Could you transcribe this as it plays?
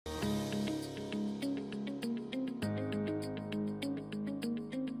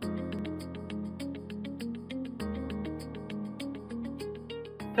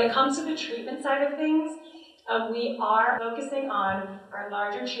When it comes to the treatment side of things, we are focusing on our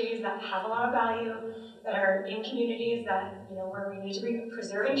larger trees that have a lot of value, that are in communities that, where we need to be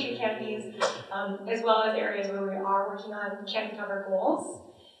preserving tree canopies, as well as areas where we are working on canopy cover goals.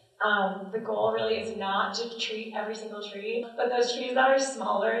 The goal really is not to treat every single tree, but those trees that are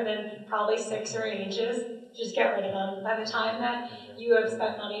smaller than probably 6 or 8 inches, just get rid of them. By the time that you have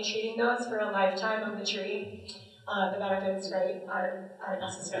spent money treating those for a lifetime of the tree, the benefits aren't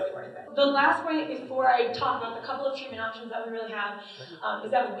necessarily worth it. The last point before I talk about the couple of treatment options that we really have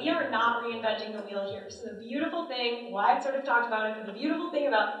is that we are not reinventing the wheel here. So the beautiful thing, Wyatt sort of talked about it, but the beautiful thing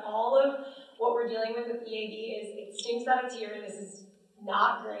about all of what we're dealing with EAB is it stinks that it's here. This is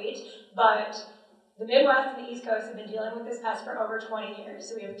not great, but the Midwest and the East Coast have been dealing with this pest for over 20 years.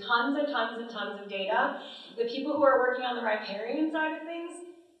 So we have tons and tons and tons of data. The people who are working on the riparian side of things,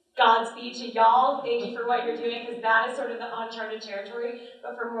 Godspeed to y'all. Thank you for what you're doing, because that is sort of the uncharted territory.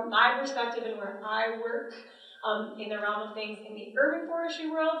 But from my perspective and where I work in the realm of things in the urban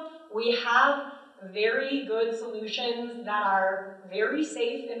forestry world, we have very good solutions that are very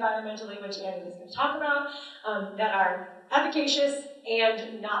safe environmentally, which Andy is going to talk about, that are efficacious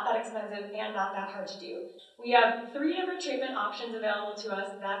and not that expensive and not that hard to do. We have 3 different treatment options available to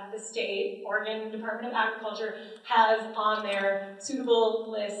us that the state, Oregon Department of Agriculture, has on their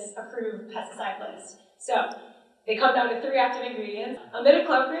suitable list, approved pesticide list. So they come down to 3 active ingredients.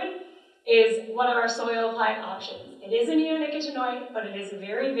 Imidacloprid is one of our soil applied options. It is a neonicotinoid, but it is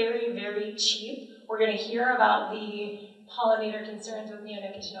very, very, very cheap. We're going to hear about the pollinator concerns with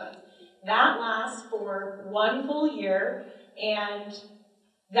neonicotinoids. That lasts for 1 full year, and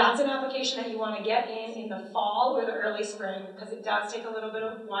that's an application that you want to get in the fall or the early spring, because it does take a little bit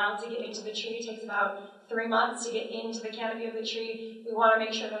of a while to get into the tree. It takes about 3 months to get into the canopy of the tree. We want to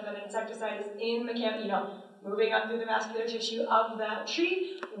make sure that that insecticide is in the canopy, moving up through the vascular tissue of that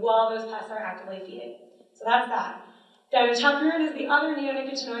tree while those pests are actively feeding. So that's that. Dimethoprim is the other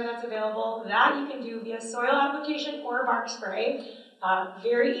neonicotinoid that's available. That you can do via soil application or bark spray.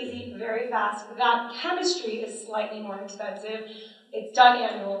 Very easy, very fast. That chemistry is slightly more expensive. It's done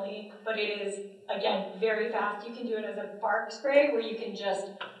annually, but it is, again, very fast. You can do it as a bark spray where you can just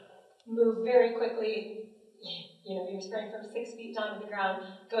move very quickly. You're spraying from 6 feet down to the ground.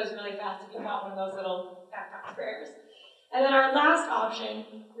 Goes really fast if you've got one of those little backpack sprayers. And then our last option,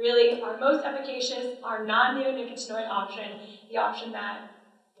 really our most efficacious, our non-neonicotinoid option, the option that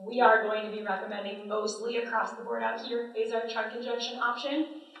we are going to be recommending mostly across the board out here, is our trunk injection option.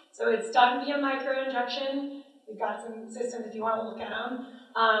 So it's done via microinjection. We've got some systems if you want to look at them.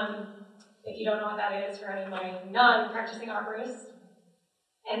 If you don't know what that is, for any of my non-practicing arborists.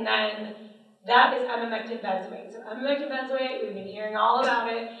 And then that is emamectin benzoate. So emamectin benzoate, we've been hearing all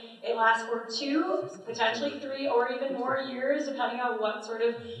about it. It lasts for 2, potentially 3, or even more years, depending on what sort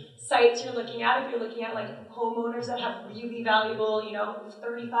of sites you're looking at. If you're looking at like homeowners that have really valuable,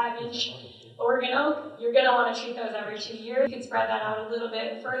 35-inch Oregon oak, you're going to want to treat those every 2 years. You can spread that out a little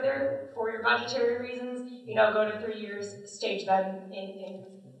bit further for your budgetary reasons. Go to 3 years, stage them in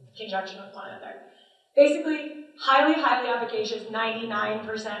conjunction with one another. Basically, highly, highly efficacious, 99%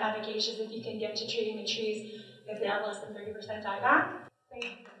 efficacious if you can get to treating the trees if they have less than 30% dieback.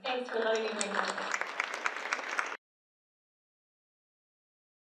 Thanks for letting me bring that.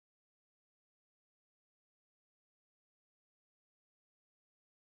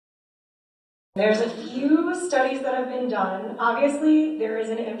 There's a few studies that have been done. Obviously, there is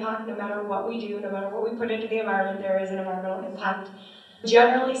an impact no matter what we do, no matter what we put into the environment, there is an environmental impact.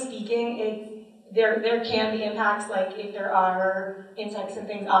 Generally speaking, there can be impacts, like if there are insects and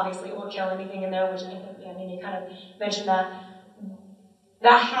things, obviously it won't kill anything in there, which I mean, you kind of mentioned that. The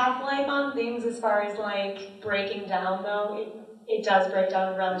half-life on things as far as like breaking down though, it does break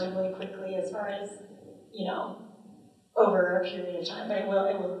down relatively quickly as far as, over a period of time, but it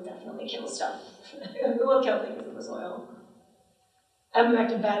will definitely kill stuff. It will kill things in the soil.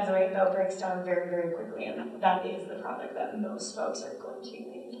 Emamectin benzoate though breaks down very, very quickly, and that is the product that most folks are going to be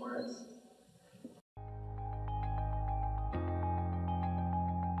leaning towards.